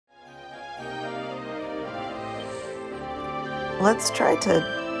let's try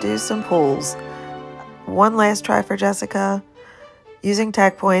to do some pulls. One last try for Jessica, using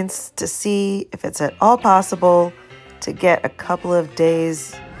tech points to see if it's at all possible to get a couple of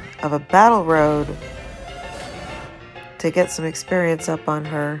days of a battle road to get some experience up on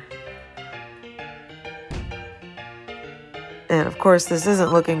her. And of course, this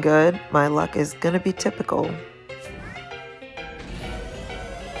isn't looking good. My luck is going to be typical.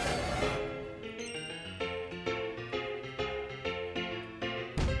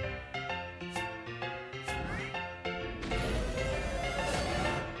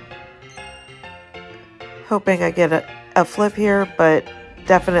 Hoping I get a flip here, but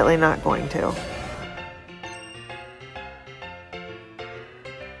definitely not going to.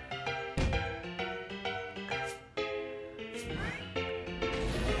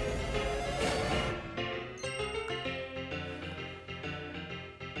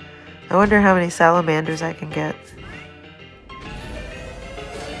 I wonder how many salamanders I can get.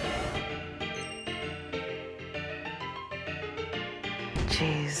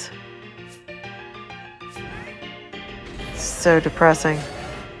 Jeez. So depressing.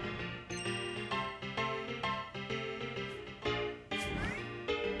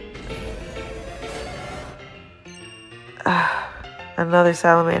 Another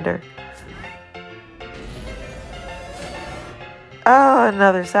salamander. Oh,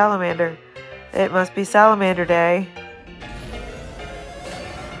 another salamander. It must be salamander day.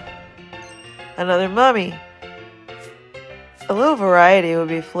 Another mummy. A little variety would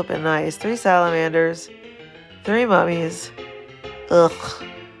be flippin' nice. 3 salamanders, 3 mummies. Ugh.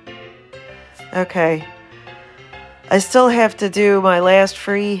 Okay. I still have to do my last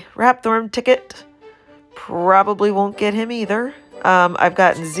free Rhapthorne ticket. Probably won't get him either. I've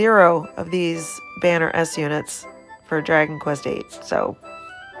gotten 0 of these banner S units for Dragon Quest VIII, so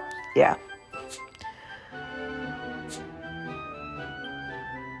yeah.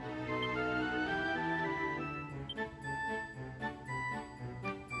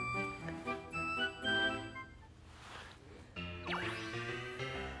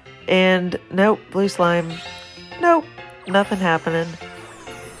 And nope, blue slime. Nope, nothing happening.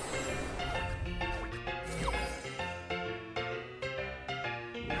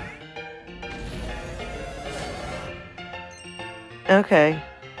 Okay.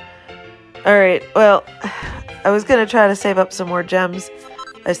 Alright, well, I was going to try to save up some more gems.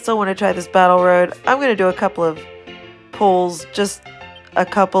 I still want to try this battle road. I'm going to do a couple of pulls, just a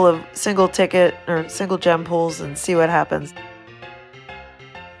couple of single ticket or single gem pulls and see what happens.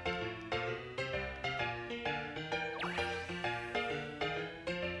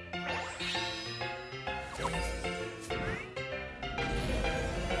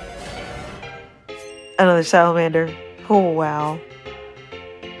 Another salamander. Oh, wow.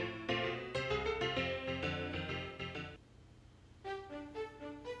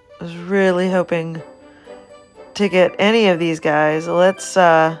 I was really hoping to get any of these guys. Let's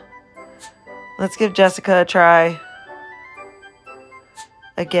give Jessica a try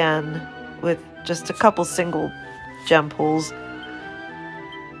again with just a couple single gem pulls.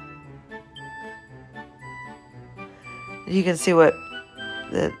 You can see what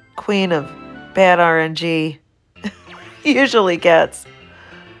the Queen of Bad RNG usually gets.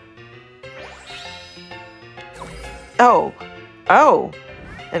 Oh,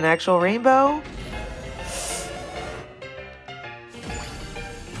 an actual rainbow?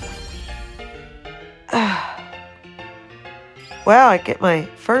 Wow, I get my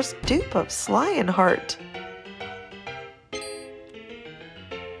first dupe of Lionheart.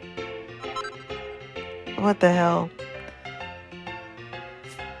 What the hell?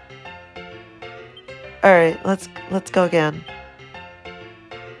 All right, let's go again.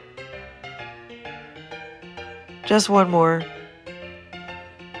 Just one more.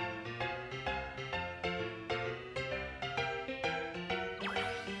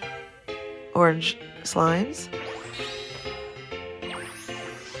 Orange slimes.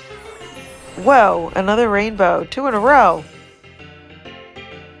 Whoa, another rainbow. 2 in a row.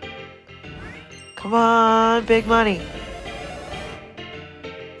 Come on, big money.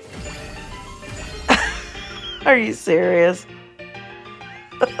 Are you serious?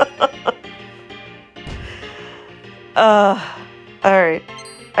 Alright.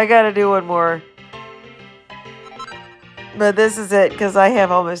 I gotta do one more. But this is it, because I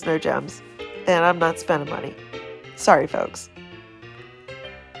have almost no gems. And I'm not spending money. Sorry, folks.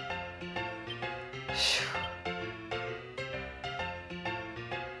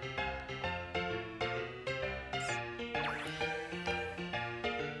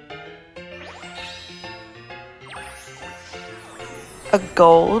 A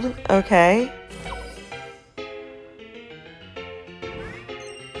gold, okay.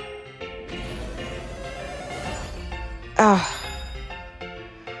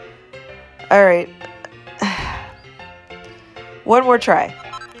 All right. One more try.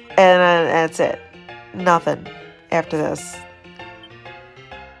 And that's it. Nothing after this.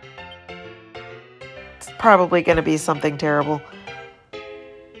 It's probably going to be something terrible.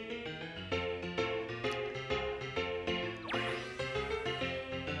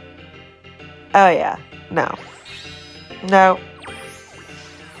 Oh, yeah. No. No.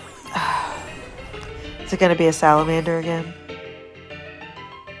 Is it going to be a salamander again?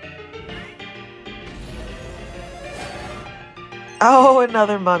 Oh,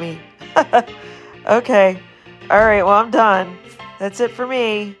 another mummy. Okay. All right, well, I'm done. That's it for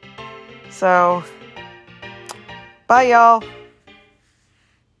me. So, bye, y'all.